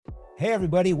Hey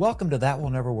everybody, welcome to That Will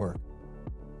Never Work.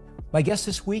 My guest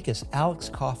this week is Alex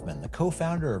Kaufman, the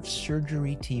co-founder of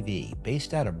Surgery TV,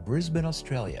 based out of Brisbane,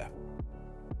 Australia.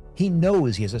 He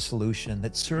knows he has a solution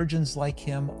that surgeons like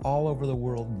him all over the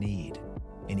world need.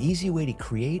 An easy way to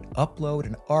create, upload,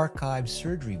 and archive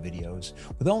surgery videos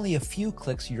with only a few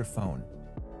clicks of your phone.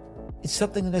 It's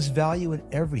something that has value in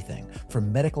everything,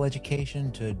 from medical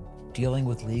education to dealing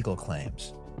with legal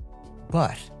claims.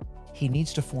 But he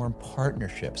needs to form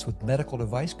partnerships with medical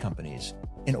device companies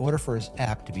in order for his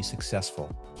app to be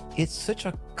successful. It's such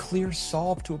a clear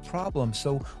solve to a problem,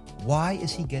 so why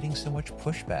is he getting so much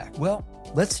pushback? Well,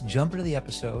 let's jump into the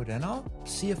episode and I'll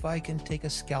see if I can take a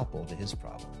scalpel to his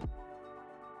problem.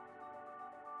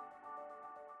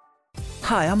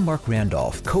 Hi, I'm Mark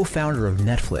Randolph, co-founder of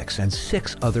Netflix and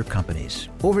 6 other companies.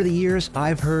 Over the years,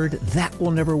 I've heard that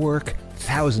will never work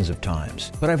thousands of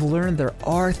times, but I've learned there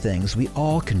are things we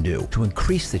all can do to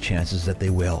increase the chances that they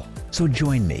will. So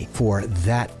join me for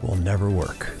That Will Never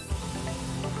Work.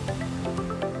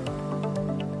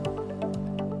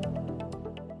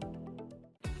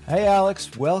 Hey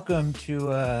Alex, welcome to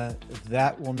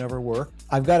That Will Never Work.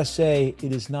 I've got to say,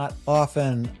 it is not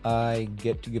often I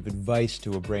get to give advice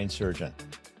to a brain surgeon.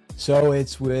 So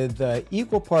it's with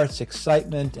equal parts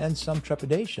excitement and some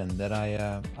trepidation that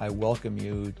I welcome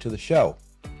you to the show.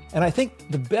 And I think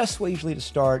the best way usually to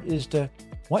start is to,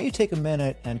 why don't you take a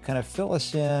minute and kind of fill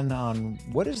us in on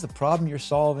what is the problem you're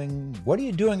solving, what are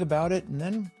you doing about it, and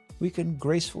then we can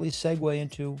gracefully segue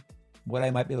into what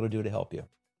I might be able to do to help you.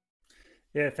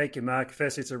 Yeah, thank you, Mark.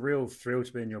 First, it's a real thrill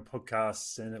to be in your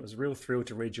podcast, and it was a real thrill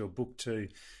to read your book too.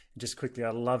 Just quickly, I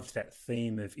loved that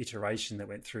theme of iteration that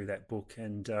went through that book,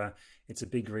 and it's a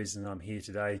big reason I'm here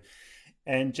today.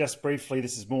 And just briefly,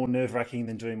 this is more nerve-wracking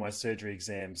than doing my surgery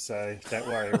exam, so don't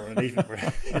worry, we're on an even.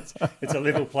 It's a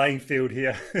level playing field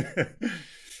here.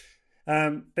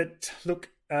 But look,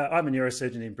 I'm a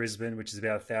neurosurgeon in Brisbane, which is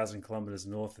about 1,000 kilometres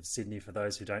north of Sydney, for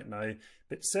those who don't know.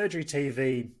 But Surgery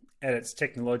TV, at its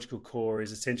technological core,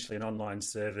 is essentially an online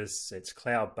service. It's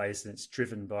cloud-based and it's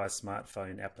driven by a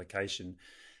smartphone application.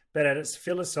 But at its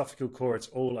philosophical core, it's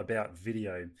all about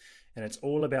video. And it's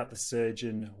all about the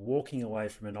surgeon walking away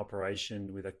from an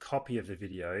operation with a copy of the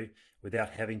video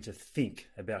without having to think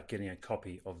about getting a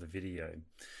copy of the video.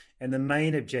 And the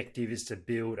main objective is to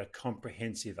build a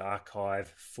comprehensive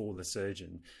archive for the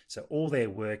surgeon. So all their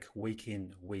work week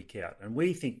in, week out. And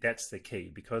we think that's the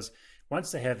key, because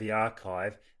once they have the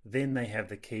archive, then they have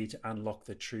the key to unlock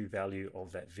the true value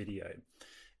of that video.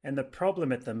 And the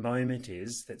problem at the moment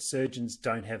is that surgeons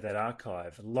don't have that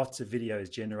archive. Lots of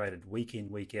videos generated week in,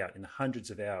 week out in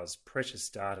hundreds of hours, precious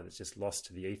data that's just lost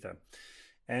to the ether.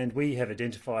 And we have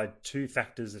identified 2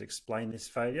 factors that explain this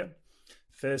failure.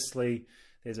 Firstly,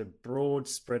 there's a broad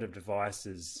spread of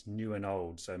devices, new and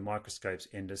old, so microscopes,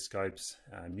 endoscopes,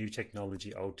 new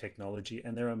technology, old technology,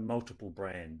 and there are multiple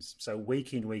brands. So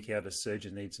week in, week out, a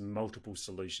surgeon needs multiple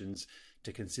solutions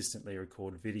to consistently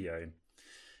record video.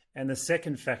 And the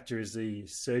second factor is the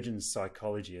surgeon's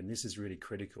psychology, and this is really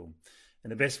critical. And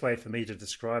the best way for me to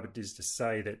describe it is to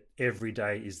say that every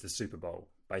day is the Super Bowl,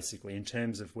 basically, in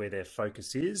terms of where their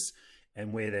focus is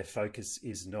and where their focus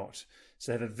is not.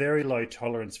 So they have a very low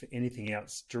tolerance for anything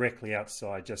else directly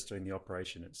outside just doing the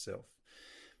operation itself.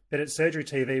 But at Surgery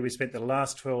TV, we spent the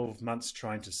last 12 months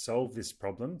trying to solve this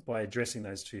problem by addressing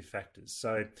those 2 factors.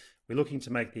 So we're looking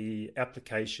to make the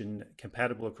application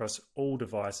compatible across all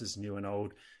devices, new and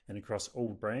old, and across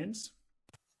all brands.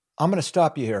 I'm going to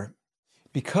stop you here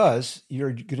because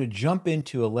you're going to jump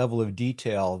into a level of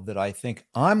detail that I think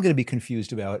I'm going to be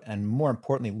confused about, and more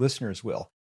importantly, listeners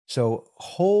will. So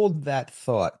hold that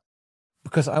thought,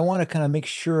 because I want to kind of make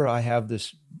sure I have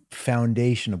this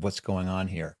foundation of what's going on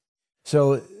here.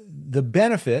 So the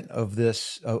benefit of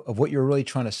this, of what you're really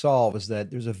trying to solve, is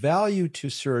that there's a value to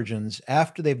surgeons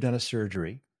after they've done a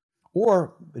surgery,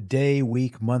 or a day,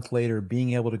 week, month later,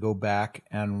 being able to go back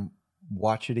and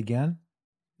watch it again.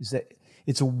 Is that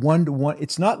it's a one-to-one.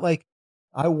 It's not like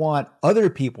I want other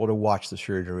people to watch the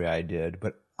surgery I did,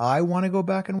 but I want to go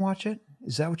back and watch it.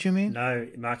 Is that what you mean? No,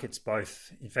 Mark, it's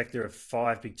both. In fact, there are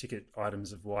 5 big ticket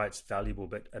items of why it's valuable,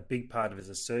 but a big part of it is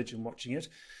a surgeon watching it.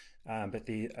 But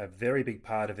a very big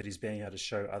part of it is being able to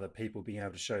show other people, being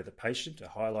able to show the patient,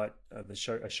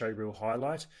 a show reel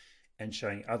highlight, and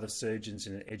showing other surgeons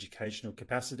in an educational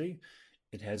capacity.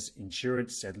 It has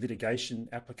insurance and litigation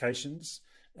applications,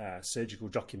 surgical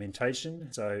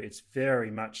documentation. So it's very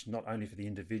much not only for the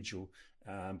individual,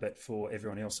 but for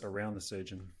everyone else around the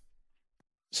surgeon.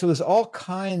 So there's all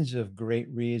kinds of great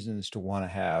reasons to want to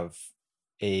have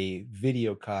a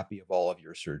video copy of all of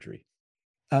your surgery.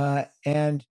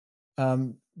 And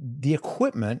the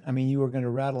equipment, I mean, you were going to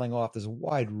rattling off this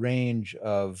wide range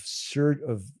of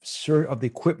of the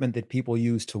equipment that people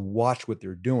use to watch what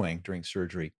they're doing during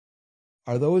surgery.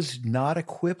 Are those not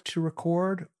equipped to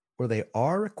record, or they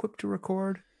are equipped to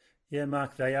record? Yeah,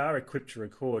 Mark, they are equipped to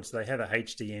record, so they have a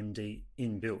HDMD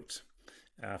inbuilt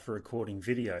for recording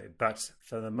video. But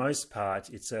for the most part,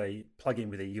 it's a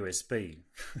plug-in with a USB.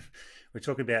 We're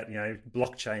talking about,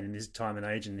 blockchain in this time and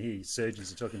age, and here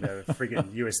surgeons are talking about a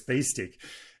friggin' USB stick,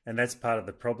 and that's part of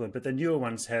the problem. But the newer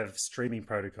ones have streaming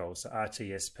protocols, so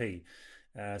RTSP.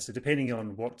 So depending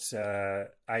on what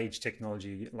age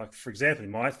technology, like for example,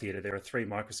 in my theatre, there are 3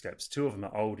 microscopes. 2 of them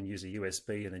are old and use a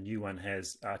USB, and the new one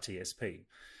has RTSP.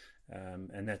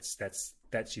 And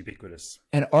that's ubiquitous.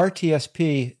 And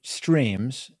RTSP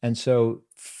streams, and so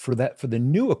for the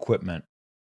new equipment,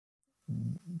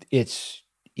 it's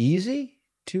easy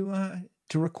to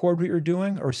record what you're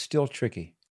doing, or still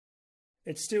tricky?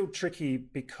 It's still tricky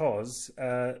because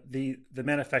the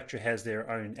manufacturer has their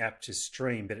own app to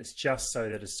stream, but it's just so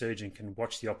that a surgeon can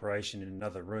watch the operation in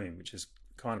another room, which is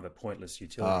kind of a pointless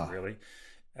utility, really.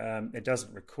 It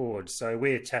doesn't record. So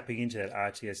we're tapping into that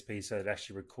RTSP so it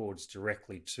actually records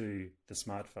directly to the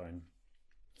smartphone.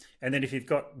 And then if you've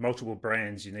got multiple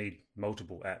brands, you need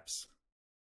multiple apps.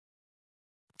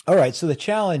 All right. So the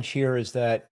challenge here is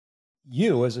that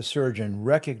you, as a surgeon,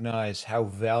 recognize how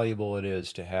valuable it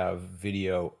is to have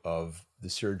video of the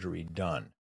surgery done.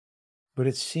 But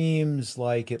it seems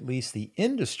like at least the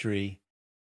industry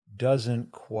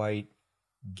doesn't quite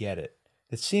get it.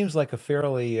 It seems like a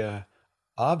fairly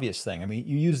obvious thing. I mean,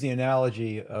 you use the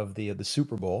analogy of the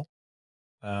Super Bowl,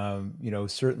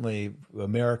 certainly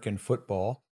American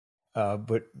football.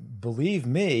 But believe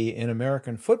me, in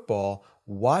American football,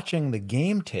 watching the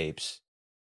game tapes,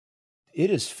 it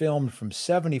is filmed from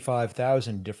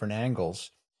 75,000 different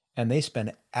angles, and they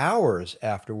spend hours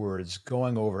afterwards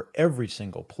going over every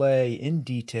single play in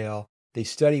detail. They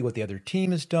study what the other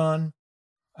team has done.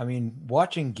 I mean,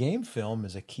 watching game film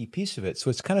is a key piece of it. So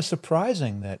it's kind of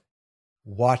surprising that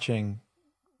watching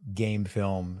game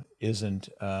film isn't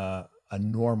a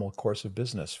normal course of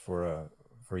business for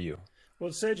you.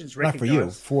 Well, surgeons recognize...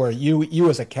 Not for you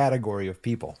as a category of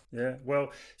people. Yeah, well,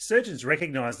 surgeons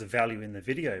recognize the value in the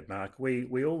video, Mark.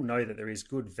 We all know that there is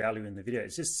good value in the video.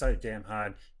 It's just so damn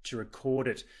hard to record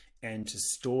it and to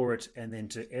store it and then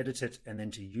to edit it and then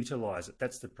to utilize it.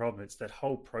 That's the problem. It's that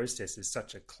whole process is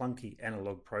such a clunky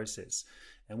analog process.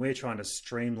 And we're trying to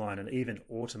streamline and even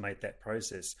automate that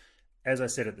process, as I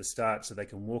said at the start, so they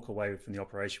can walk away from the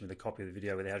operation with a copy of the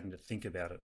video without having to think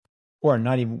about it. Or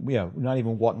not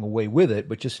even walking away with it,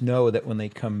 but just know that when they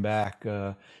come back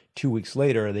 2 weeks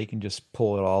later, they can just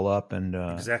pull it all up and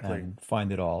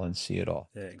find it all and see it all.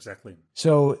 Yeah, exactly.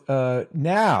 So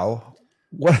now,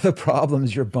 what are the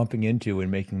problems you're bumping into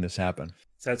in making this happen?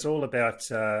 So it's all about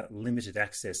limited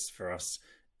access for us.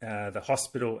 The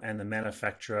hospital and the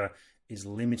manufacturer is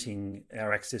limiting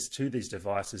our access to these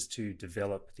devices to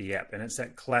develop the app. And it's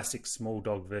that classic small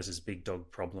dog versus big dog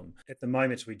problem. At the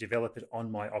moment, we develop it on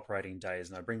my operating days,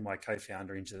 and I bring my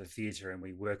co-founder into the theatre and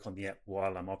we work on the app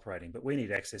while I'm operating. But we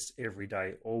need access every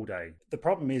day, all day. The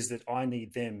problem is that I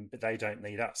need them, but they don't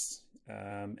need us.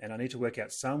 And I need to work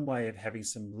out some way of having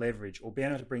some leverage or being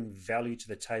able to bring value to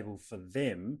the table for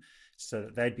them so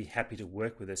that they'd be happy to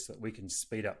work with us so that we can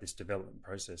speed up this development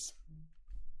process.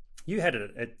 You had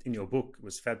it in your book. It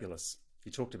was fabulous.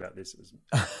 You talked about this.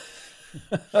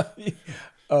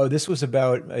 Oh, this was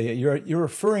about, you're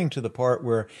referring to the part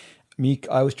where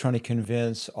I was trying to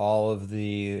convince all of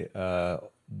the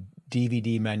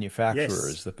DVD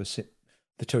manufacturers, yes,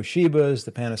 the Toshibas,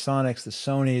 the Panasonics, the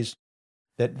Sonys,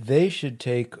 that they should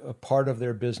take a part of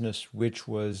their business which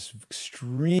was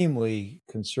extremely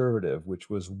conservative, which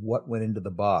was what went into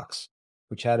the box,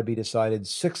 which had to be decided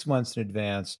 6 months in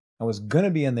advance and was going to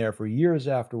be in there for years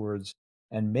afterwards,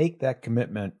 and make that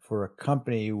commitment for a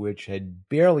company which had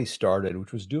barely started,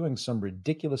 which was doing some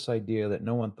ridiculous idea that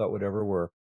no one thought would ever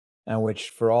work, and which,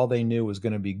 for all they knew, was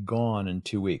going to be gone in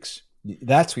 2 weeks.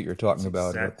 That's what you're talking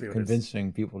about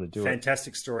convincing people to do it.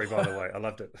 Fantastic story, by the way. I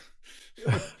loved it.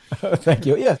 Thank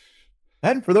you. Yeah.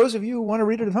 And for those of you who want to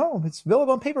read it at home, it's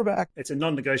available on paperback. It's a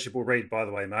non-negotiable read, by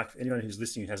the way, Mark. Anyone who's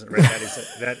listening who hasn't read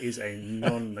that is a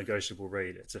non-negotiable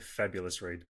read. It's a fabulous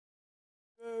read.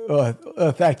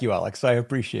 Thank you, Alex. I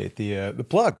appreciate the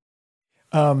plug.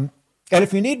 And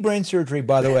if you need brain surgery,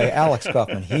 by the way, Alex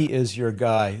Kaufman, he is your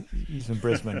guy. He's in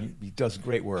Brisbane. He does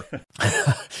great work.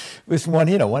 With one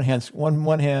hand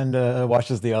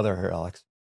washes the other here, Alex.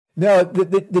 Now,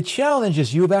 the challenge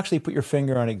is you've actually put your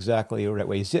finger on exactly the right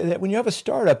way. When you have a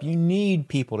startup, you need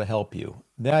people to help you.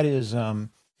 That is,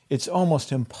 it's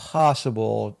almost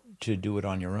impossible to do it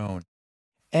on your own.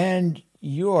 And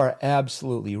you are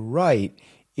absolutely right.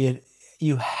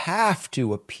 You have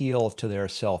to appeal to their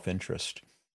self-interest.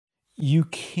 You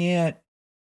can't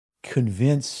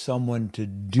convince someone to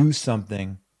do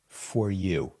something for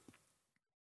you.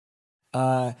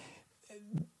 In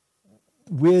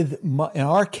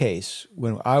our case,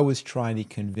 when I was trying to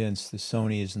convince the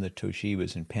Sonys and the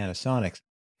Toshibas and Panasonics,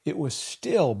 it was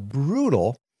still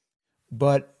brutal,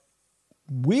 but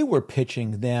we were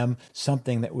pitching them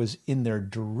something that was in their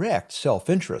direct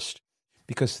self-interest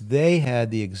because they had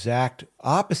the exact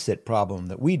opposite problem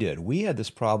that we did. We had this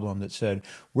problem that said,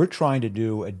 we're trying to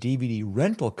do a DVD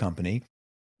rental company,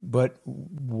 but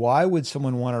why would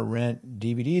someone want to rent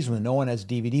DVDs when no one has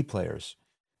DVD players?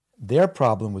 Their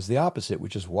problem was the opposite,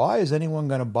 which is, why is anyone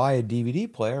going to buy a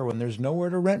DVD player when there's nowhere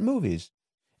to rent movies?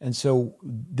 And so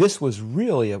this was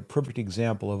really a perfect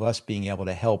example of us being able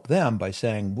to help them by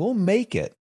saying, we'll make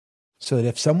it so that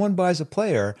if someone buys a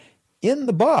player, in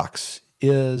the box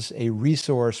is a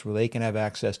resource where they can have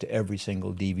access to every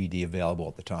single DVD available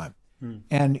at the time.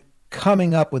 And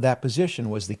coming up with that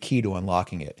position was the key to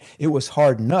unlocking it. It was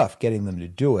hard enough getting them to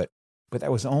do it, but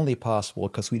that was only possible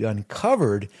because we'd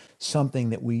uncovered something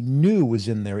that we knew was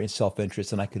in their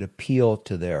self-interest, and I could appeal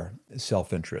to their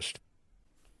self-interest.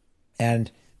 And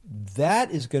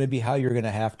that is going to be how you're going to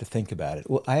have to think about it.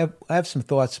 Well, I have some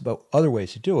thoughts about other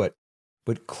ways to do it,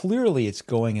 but clearly it's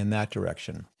going in that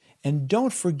direction. And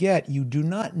don't forget, you do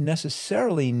not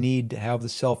necessarily need to have the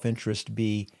self-interest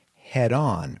be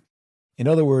head-on. In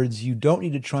other words, you don't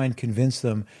need to try and convince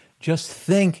them, just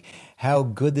think how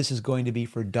good this is going to be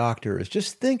for doctors.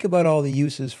 Just think about all the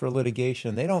uses for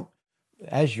litigation. They don't,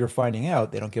 as you're finding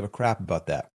out, they don't give a crap about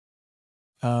that.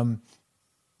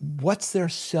 What's their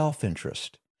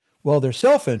self-interest? Well, their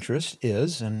self-interest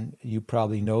is, and you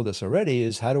probably know this already,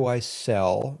 is how do I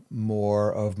sell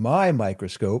more of my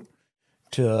microscope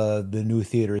to the new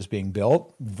theaters being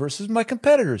built versus my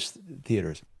competitors'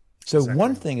 theaters? So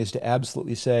One thing is to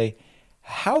absolutely say,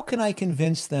 how can I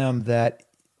convince them that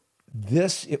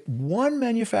one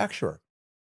manufacturer,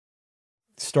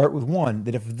 start with one,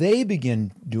 that if they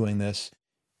begin doing this,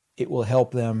 it will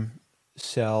help them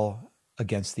sell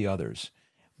against the others?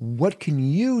 What can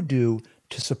you do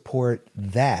to support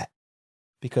that?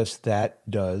 Because that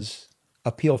does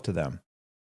appeal to them.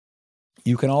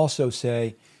 You can also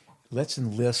say, let's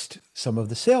enlist some of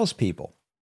the salespeople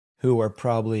who are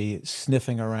probably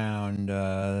sniffing around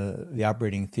the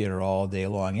operating theater all day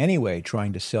long anyway,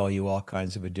 trying to sell you all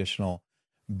kinds of additional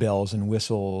bells and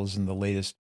whistles and the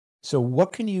latest. So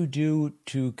what can you do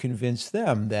to convince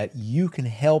them that you can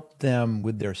help them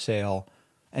with their sale?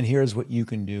 And here's what you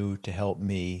can do to help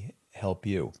me help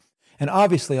you. And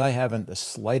obviously, I haven't the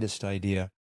slightest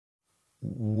idea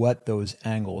what those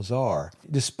angles are,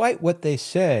 despite what they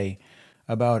say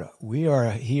about, we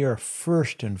are here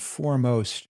first and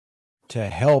foremost to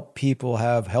help people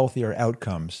have healthier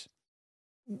outcomes.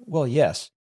 Well, yes,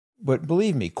 but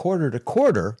believe me, quarter to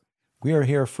quarter, we are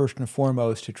here first and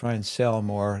foremost to try and sell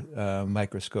more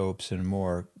microscopes and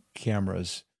more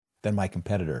cameras than my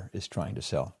competitor is trying to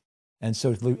sell. And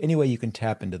so any way you can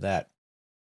tap into that.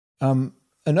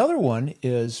 Another one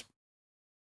is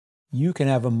you can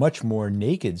have a much more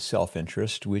naked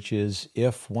self-interest, which is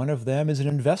if one of them is an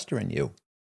investor in you.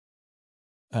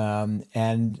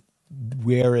 And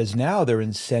whereas now they're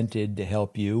incented to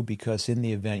help you because in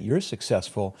the event you're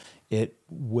successful, it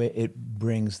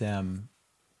brings them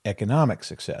economic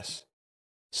success.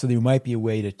 So there might be a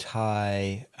way to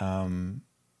tie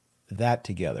that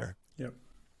together. Yep.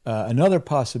 Another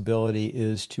possibility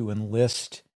is to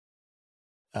enlist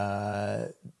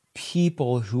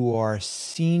people who are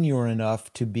senior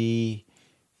enough to be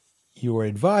your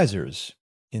advisors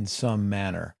in some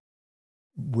manner,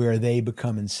 where they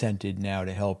become incented now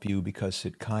to help you because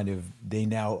they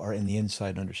now are in the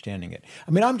inside understanding it.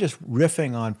 I mean, I'm just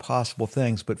riffing on possible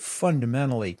things, but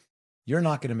fundamentally, you're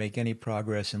not going to make any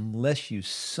progress unless you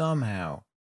somehow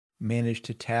manage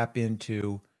to tap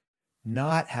into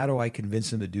not how do I convince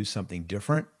them to do something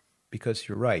different, because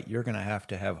you're right, you're going to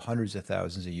have hundreds of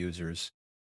thousands of users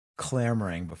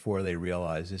clamoring before they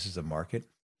realize this is a market.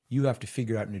 You have to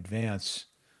figure out in advance,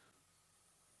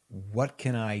 what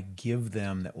can I give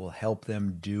them that will help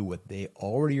them do what they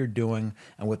already are doing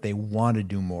and what they want to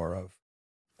do more of?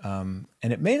 And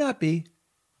it may not be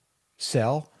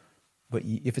sell, but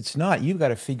if it's not, you've got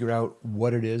to figure out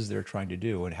what it is they're trying to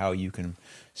do and how you can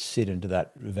sit into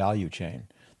that value chain.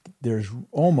 There's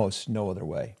almost no other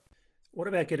way. What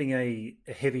about getting a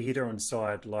heavy hitter on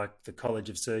side like the College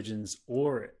of Surgeons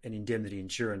or an indemnity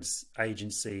insurance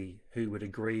agency who would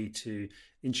agree to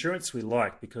insurance we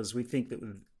like, because we think that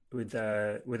with with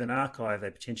an archive, they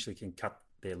potentially can cut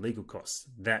their legal costs.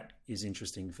 That is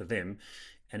interesting for them.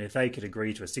 And if they could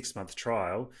agree to a 6-month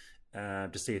trial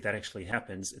to see if that actually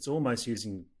happens, it's almost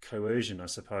using coercion, I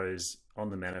suppose, on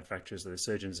the manufacturers. The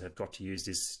surgeons have got to use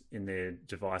this in their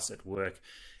device at work.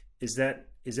 Is that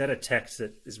a tax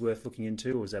that is worth looking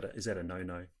into, or is that a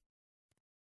no-no?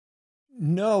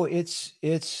 No, it's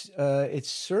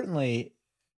certainly,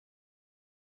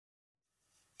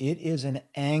 it is an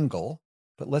angle,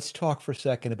 but let's talk for a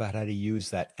second about how to use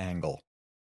that angle.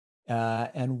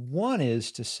 And one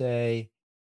is to say,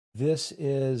 this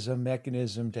is a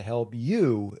mechanism to help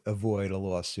you avoid a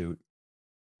lawsuit.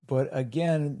 But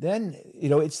again, then,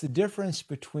 it's the difference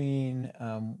between,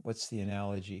 what's the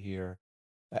analogy here?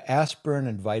 Aspirin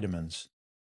and vitamins.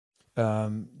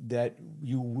 That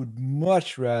you would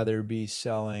much rather be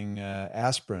selling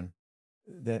aspirin.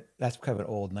 That's kind of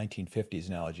an old 1950s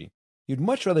analogy. You'd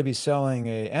much rather be selling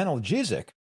an analgesic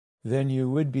than you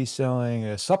would be selling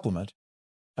a supplement.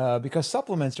 Because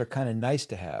supplements are kind of nice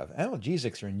to have.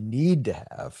 Analgesics are need to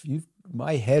have.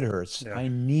 My head hurts. Yeah. I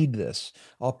need this.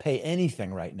 I'll pay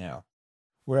anything right now.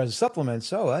 Whereas supplements,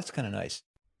 that's kind of nice.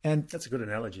 And that's a good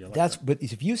analogy. I like that. But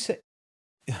if you say,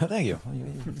 thank you.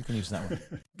 You can use that one.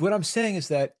 What I'm saying is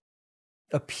that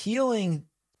appealing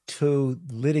to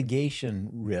litigation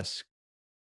risk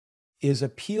is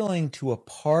appealing to a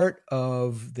part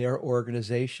of their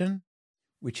organization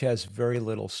which has very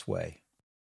little sway.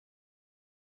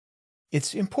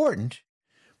 It's important,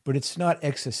 but it's not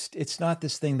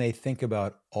this thing they think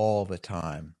about all the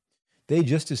time. They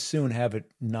just as soon have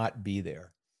it not be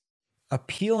there.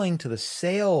 Appealing to the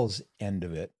sales end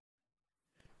of it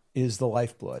is the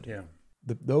lifeblood. Yeah.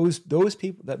 Those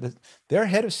people, their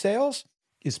head of sales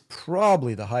is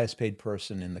probably the highest paid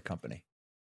person in the company.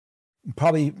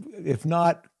 Probably, if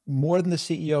not more than the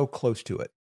CEO, close to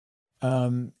it.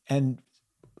 And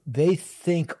they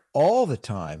think all the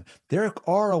time their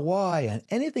ROI and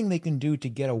anything they can do to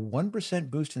get a 1%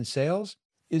 boost in sales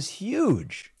is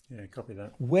huge. Yeah, copy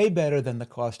that. Way better than the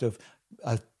cost of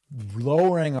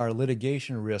lowering our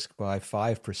litigation risk by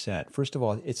 5%. First of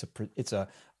all, it's an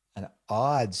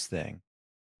odds thing,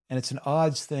 and it's an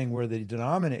odds thing where the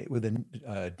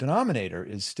denominator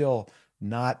is still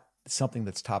not something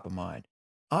that's top of mind.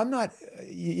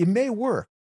 It may work,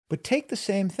 but take the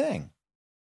same thing.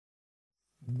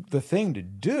 The thing to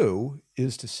do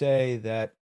is to say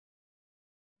that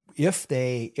if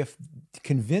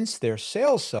convince their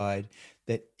sales side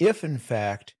that if in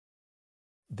fact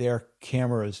their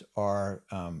cameras are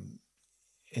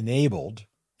enabled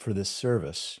for this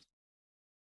service,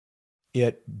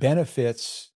 it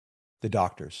benefits the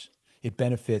doctors, it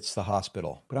benefits the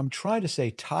hospital. But I'm trying to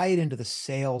say, tie it into the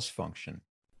sales function.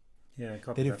 Yeah,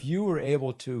 that if you were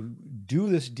able to do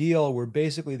this deal where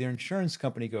basically their insurance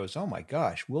company goes, oh my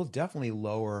gosh, we'll definitely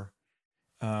lower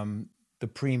the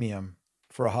premium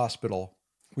for a hospital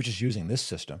which is using this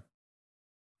system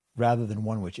rather than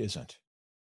one which isn't.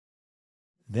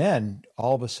 Then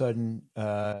all of a sudden,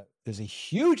 there's a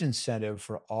huge incentive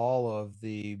for all of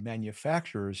the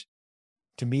manufacturers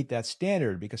to meet that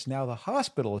standard, because now the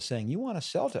hospital is saying, you want to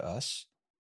sell to us,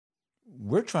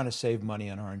 we're trying to save money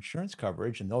on our insurance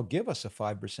coverage, and they'll give us a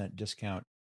 5% discount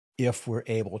if we're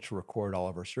able to record all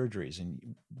of our surgeries.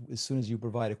 And as soon as you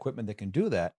provide equipment that can do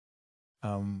that,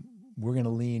 we're going to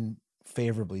lean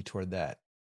favorably toward that.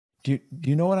 Do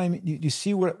you know what I mean? Do you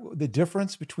see what the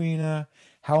difference between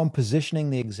how I'm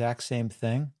positioning the exact same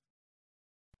thing?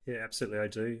 Yeah, absolutely, I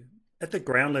do. At the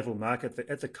ground level, Mark,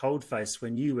 at the cold face,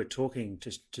 when you were talking to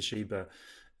Toshiba,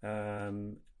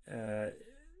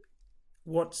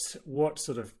 what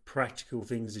sort of practical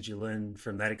things did you learn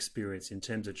from that experience in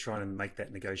terms of trying to make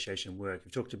that negotiation work?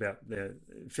 We've talked about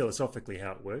philosophically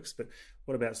how it works, but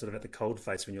what about sort of at the cold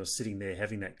face when you're sitting there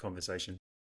having that conversation?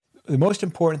 The most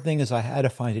important thing is I had to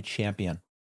find a champion.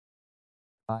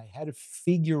 I had to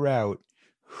figure out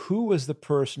who was the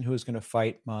person who was going to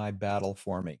fight my battle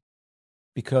for me,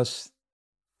 because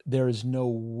there is no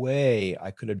way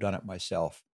I could have done it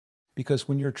myself. Because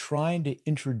when you're trying to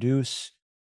introduce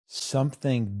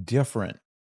something different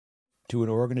to an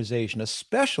organization,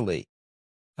 especially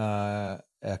a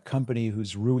company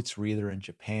whose roots were either in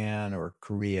Japan or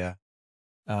Korea,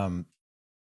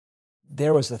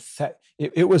 there was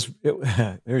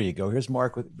there you go. Here's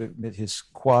Mark with his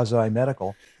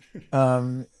quasi-medical.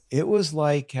 It was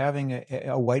like having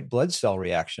a white blood cell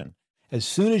reaction. As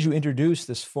soon as you introduce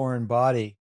this foreign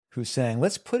body who's saying,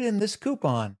 let's put in this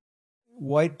coupon,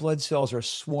 white blood cells are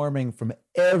swarming from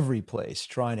every place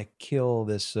trying to kill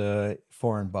this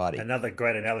foreign body. Another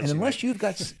great analogy. And unless you've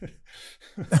got...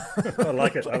 I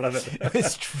like it. I love it.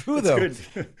 It's true, though.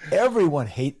 Everyone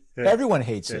Yeah. Everyone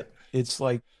hates Yeah. it. It's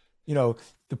like, you know,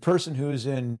 the person who's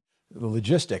in the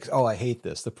logistics, oh, I hate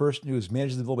this. The person who's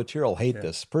managing the bill of material, hate Yeah.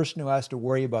 this. The person who has to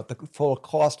worry about the full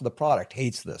cost of the product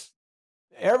hates this.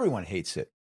 Everyone hates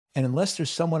it. And unless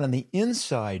there's someone on the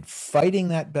inside fighting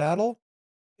that battle,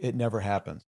 it never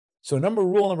happens. So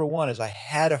rule number one is I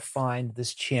had to find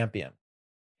this champion.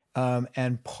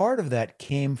 And part of that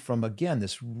came from, again,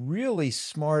 this really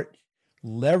smart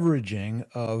leveraging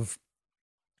of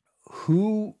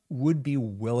who would be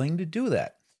willing to do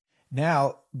that.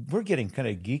 Now, we're getting kind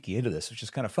of geeky into this, which is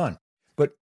kind of fun.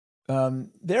 But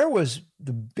there was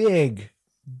the big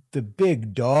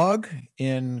dog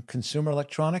in consumer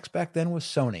electronics back then was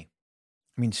Sony.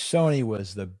 I mean, Sony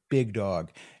was the big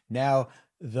dog. Now,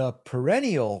 the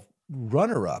perennial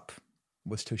runner-up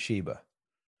was Toshiba.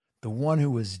 The one who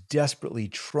was desperately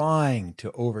trying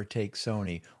to overtake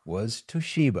Sony was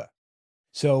Toshiba.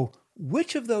 So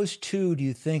which of those two do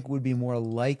you think would be more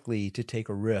likely to take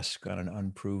a risk on an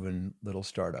unproven little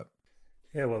startup?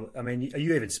 Yeah, well, I mean,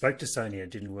 you even spoke to Sony and it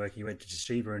didn't work. You went to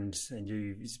Toshiba and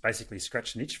you basically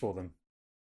scratched an itch for them.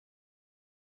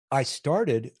 I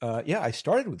started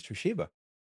with Toshiba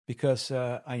because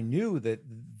I knew that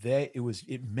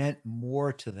it meant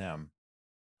more to them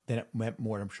than it meant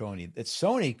more to Sony. That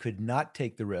Sony could not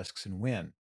take the risks and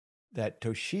win. That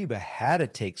Toshiba had to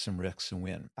take some risks and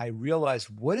win. I realized,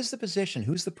 what is the position?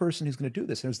 Who's the person who's going to do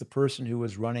this? And it was the person who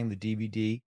was running the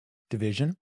DVD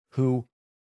division, who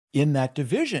in that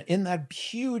division, in that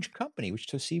huge company, which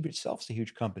Toshiba itself is a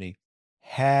huge company,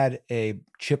 had a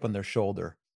chip on their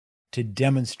shoulder to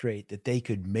demonstrate that they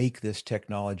could make this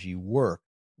technology work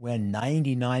when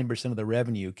 99% of the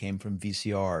revenue came from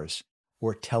VCRs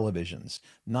or televisions,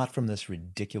 not from this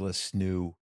ridiculous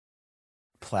new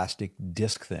plastic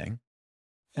disc thing.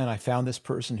 And I found this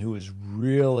person who was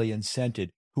really incented,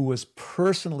 who was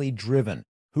personally driven,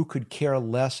 who could care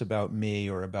less about me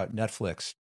or about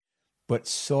Netflix, but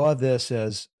saw this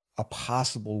as a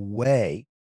possible way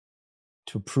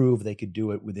to prove they could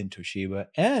do it within Toshiba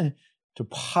and to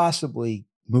possibly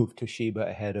move Toshiba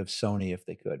ahead of Sony if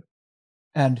they could.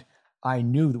 And I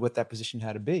knew what that position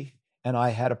had to be. And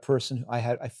I had a person,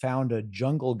 I found a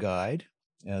jungle guide,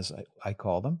 as I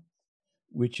call them,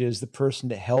 which is the person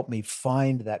to help me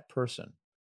find that person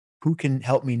who can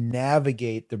help me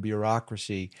navigate the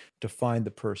bureaucracy to find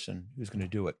the person who's going to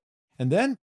do it. And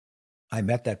then I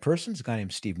met that person. It's a guy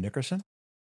named Steve Nickerson.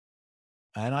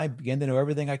 And I began to know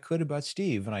everything I could about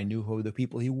Steve. And I knew who the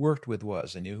people he worked with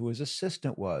was. I knew who his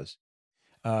assistant was.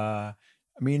 I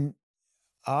mean,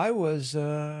 I was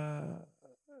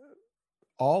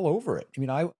all over it. I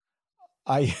mean,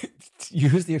 I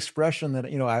use the expression that,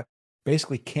 I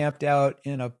basically camped out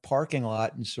in a parking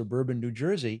lot in suburban New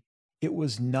Jersey. It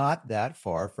was not that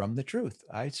far from the truth.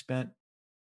 I spent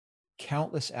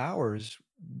countless hours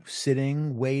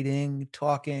sitting, waiting,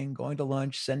 talking, going to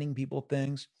lunch, sending people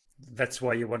things. That's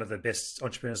why you're one of the best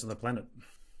entrepreneurs on the planet.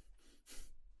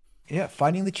 Yeah,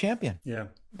 finding the champion. Yeah.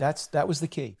 That was the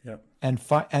key. Yeah. And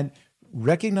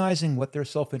recognizing what their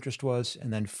self-interest was,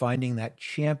 and then finding that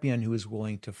champion who is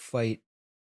willing to fight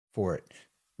for it,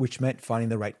 which meant finding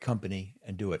the right company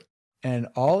and do it. And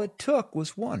all it took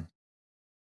was one.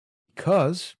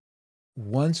 Because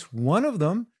once one of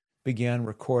them began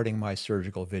recording my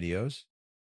surgical videos,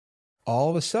 all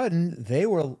of a sudden they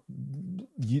were,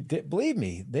 believe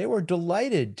me, they were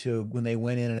delighted to, when they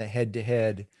went in a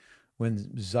head-to-head,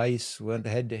 when Zeiss went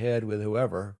head-to-head with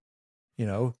whoever,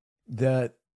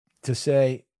 to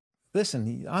say,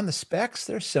 listen, on the specs,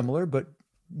 they're similar, but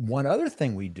one other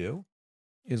thing we do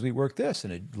is we work this,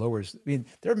 and it lowers. I mean,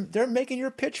 they're making your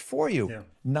pitch for you,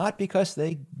 not because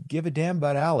they give a damn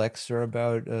about Alex or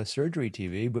about surgery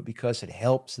TV, but because it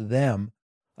helps them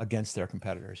against their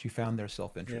competitors. You found their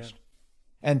self-interest,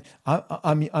 and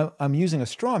I'm using a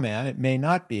straw man. It may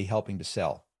not be helping to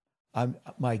sell.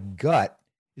 My gut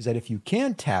is that if you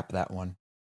can tap that one,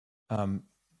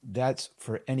 that's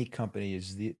for any company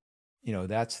is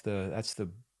that's the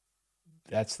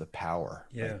power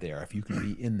right there. If you can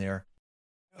be in there.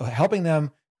 Helping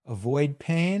them avoid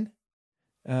pain,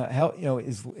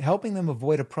 is helping them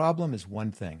avoid a problem is one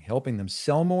thing. Helping them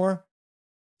sell more,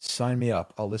 sign me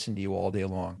up. I'll listen to you all day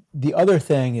long. The other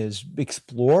thing is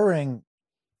accepting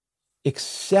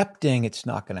it's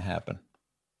not going to happen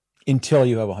until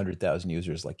you have 100,000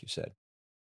 users, like you said.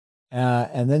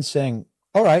 And then saying,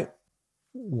 all right,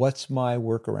 what's my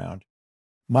workaround?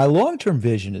 My long-term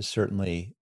vision is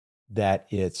certainly that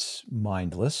it's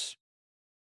mindless.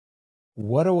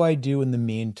 What do I do in the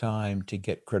meantime to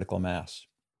get critical mass?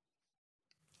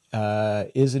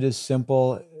 Is it as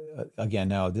simple? Again,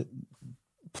 now,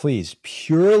 please,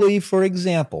 purely for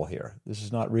example here, this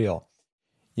is not real.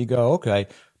 You go, okay,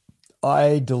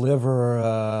 I deliver,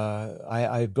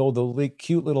 I build a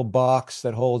cute little box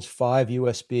that holds 5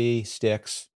 USB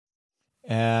sticks,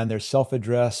 and they're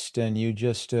self-addressed, and you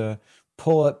just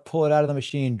pull it out of the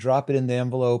machine, drop it in the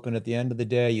envelope, and at the end of the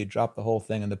day, you drop the whole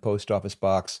thing in the post office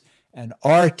box, and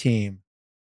our team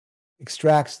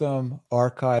extracts them,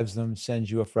 archives them,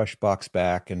 sends you a fresh box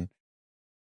back. And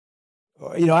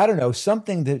I don't know,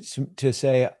 something to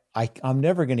say, I'm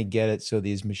never going to get it, so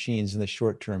these machines in the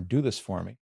short term do this for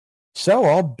me. So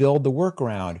I'll build the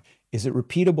workaround. Is it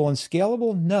repeatable and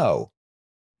scalable? No.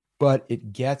 But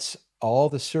it gets all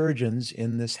the surgeons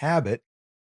in this habit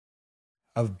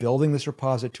of building this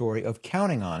repository, of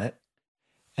counting on it.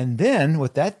 And then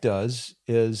what that does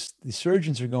is the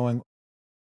surgeons are going,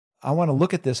 I want to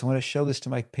look at this. I want to show this to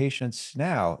my patients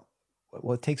now.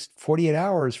 Well, it takes 48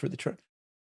 hours for the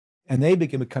and they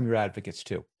become your advocates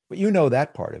too. But you know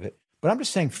that part of it. But I'm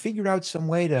just saying, figure out some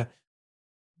way to,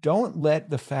 don't let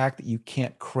the fact that you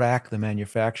can't crack the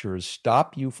manufacturers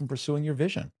stop you from pursuing your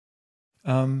vision.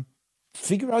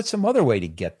 Figure out some other way to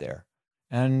get there.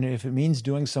 And if it means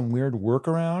doing some weird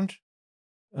workaround,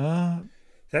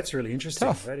 that's really interesting.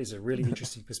 Tough. That is a really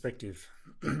interesting perspective.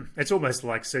 It's almost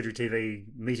like Surgery TV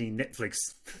meeting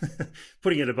Netflix,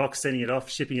 putting it in a box, sending it off,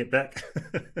 shipping it back.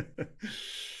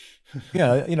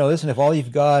 Yeah, listen, if all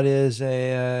you've got is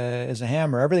a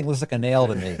hammer, everything looks like a nail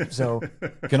to me. So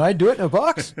can I do it in a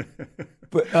box?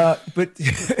 But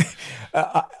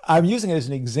I'm using it as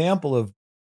an example of,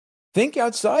 think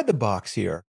outside the box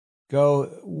here. Go,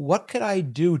 what could I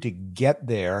do to get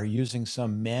there using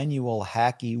some manual,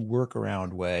 hacky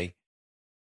workaround way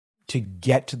to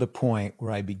get to the point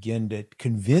where I begin to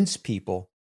convince people.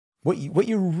 What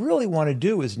you really want to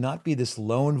do is not be this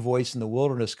lone voice in the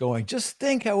wilderness going, just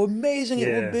think how amazing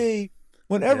it will be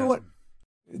when everyone,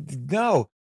 no,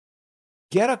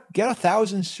 get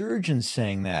 1,000 surgeons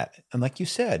saying that. And like you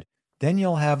said, then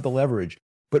you'll have the leverage.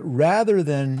 But rather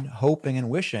than hoping and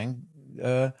wishing,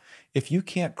 if you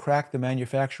can't crack the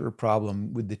manufacturer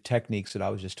problem with the techniques that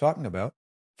I was just talking about,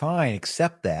 fine,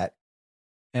 accept that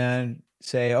and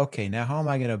say, okay, now how am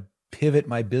I going to pivot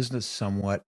my business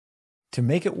somewhat to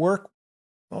make it work?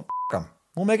 Well, them.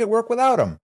 We'll make it work without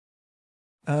them.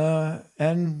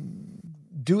 And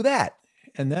do that.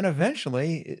 And then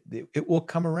eventually it will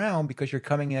come around because you're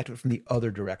coming at it from the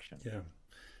other direction. Yeah.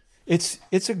 It's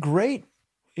a great,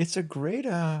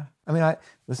 I mean, I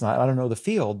don't know the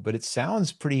field, but it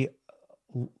sounds pretty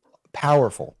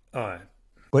powerful. All right.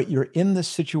 But you're in this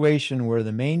situation where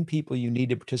the main people you need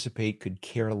to participate could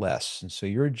care less. And so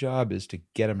your job is to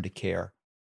get them to care.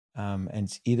 And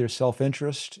it's either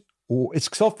self-interest or it's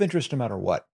self-interest no matter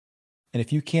what. And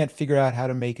if you can't figure out how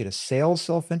to make it a sales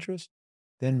self-interest,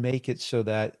 then make it so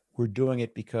that we're doing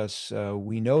it because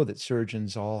we know that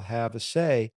surgeons all have a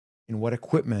say in what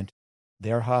equipment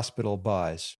their hospital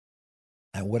buys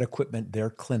and what equipment their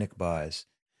clinic buys.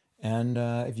 And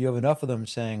if you have enough of them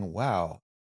saying, wow,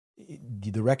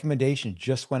 the recommendation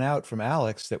just went out from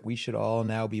Alex that we should all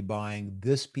now be buying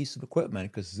this piece of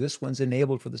equipment because this one's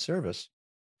enabled for the service.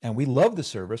 And we love the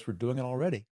service. We're doing it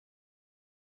already.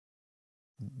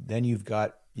 Then you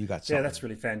got something. Yeah, that's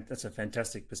really that's a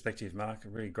fantastic perspective, Mark.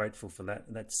 I'm really grateful for that.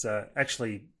 That's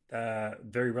actually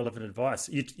very relevant advice.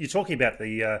 You're talking about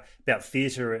about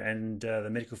theatre and the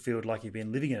medical field like you've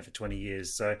been living in it for 20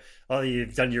 years. So either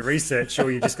you've done your research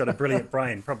or you've just got a brilliant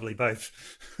brain. Probably both.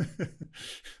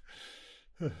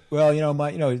 Well,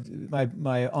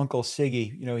 my uncle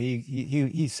Siggy,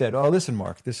 he said, "Oh, listen,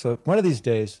 Mark, this one of these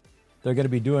days they're going to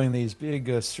be doing these big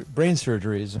brain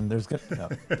surgeries, and there's going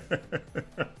to."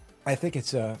 I think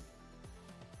it's a.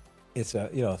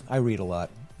 I read a lot,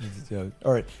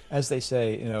 or as they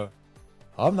say,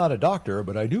 I'm not a doctor,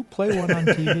 but I do play one on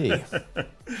TV.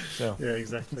 So yeah,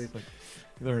 exactly. You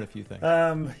learn a few things.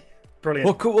 Brilliant.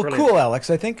 Well, cool. Brilliant. Well, cool,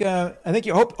 Alex. I think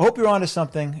you hope you're onto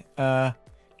something.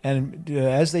 And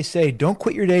as they say, don't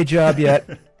quit your day job yet,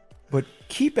 but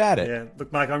keep at it. Yeah.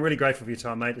 Look, Mark, I'm really grateful for your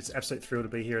time, mate. It's an absolute thrill to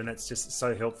be here, and that's just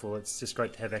so helpful. It's just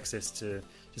great to have access to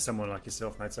someone like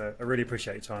yourself, mate. So I really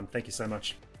appreciate your time. Thank you so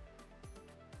much.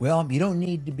 Well, you don't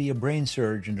need to be a brain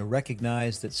surgeon to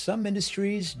recognize that some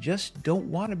industries just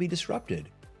don't want to be disrupted,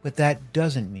 but that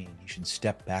doesn't mean you should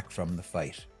step back from the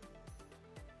fight.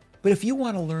 But if you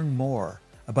want to learn more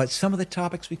about some of the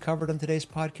topics we covered on today's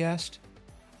podcast,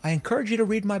 I encourage you to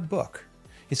read my book.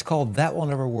 It's called That Will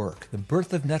Never Work: The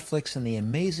Birth of Netflix and the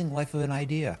Amazing Life of an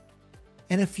Idea.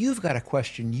 And if you've got a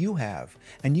question you have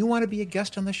and you want to be a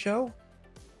guest on the show,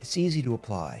 it's easy to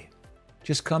apply.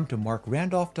 Just come to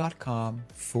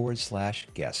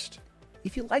markrandolph.com/guest.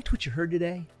 If you liked what you heard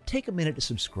today, take a minute to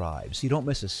subscribe so you don't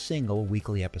miss a single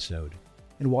weekly episode.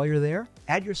 And while you're there,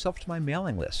 add yourself to my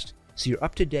mailing list so you're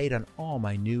up to date on all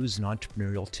my news and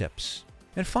entrepreneurial tips.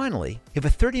 And finally, if a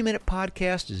 30-minute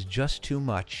podcast is just too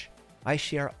much, I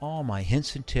share all my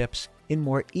hints and tips in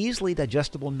more easily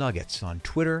digestible nuggets on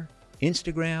Twitter,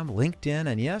 Instagram, LinkedIn,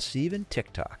 and yes, even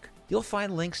TikTok. You'll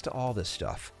find links to all this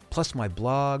stuff, plus my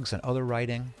blogs and other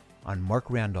writing on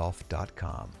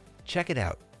markrandolph.com. Check it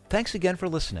out. Thanks again for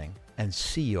listening, and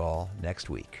see you all next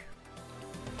week.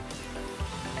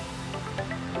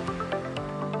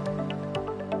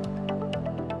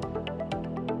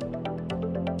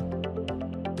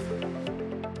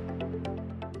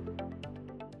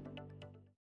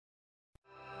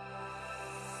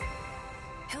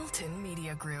 Hilton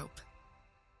Media Group.